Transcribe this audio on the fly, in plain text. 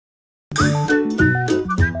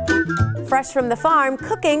Fresh from the farm,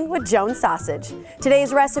 cooking with Jones sausage.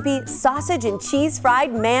 Today's recipe, sausage and cheese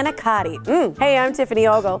fried manicotti. Hey, I'm Tiffany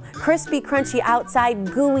Ogle. Crispy, crunchy outside,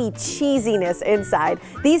 gooey cheesiness inside.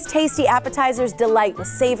 These tasty appetizers delight with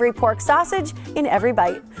savory pork sausage in every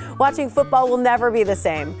bite. Watching football will never be the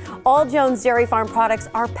same. All Jones Dairy Farm products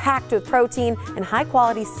are packed with protein and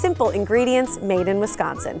high-quality, simple ingredients made in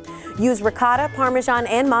Wisconsin. Use ricotta, Parmesan,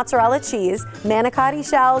 and mozzarella cheese, manicotti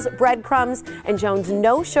shells, breadcrumbs, and Jones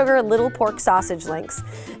no-sugar little pork sausage links.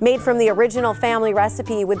 Made from the original family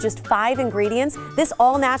recipe with just 5 ingredients, this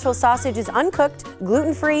all-natural sausage is uncooked,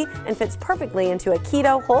 gluten-free, and fits perfectly into a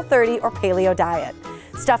keto, Whole30, or paleo diet.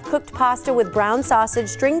 Stuff cooked pasta with brown sausage,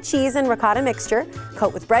 string cheese, and ricotta mixture.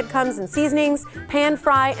 Coat with breadcrumbs and seasonings. Pan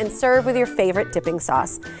fry and serve with your favorite dipping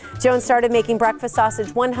sauce. Jones started making breakfast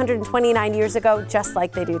sausage 129 years ago, just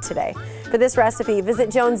like they do today. For this recipe, visit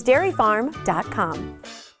jonesdairyfarm.com.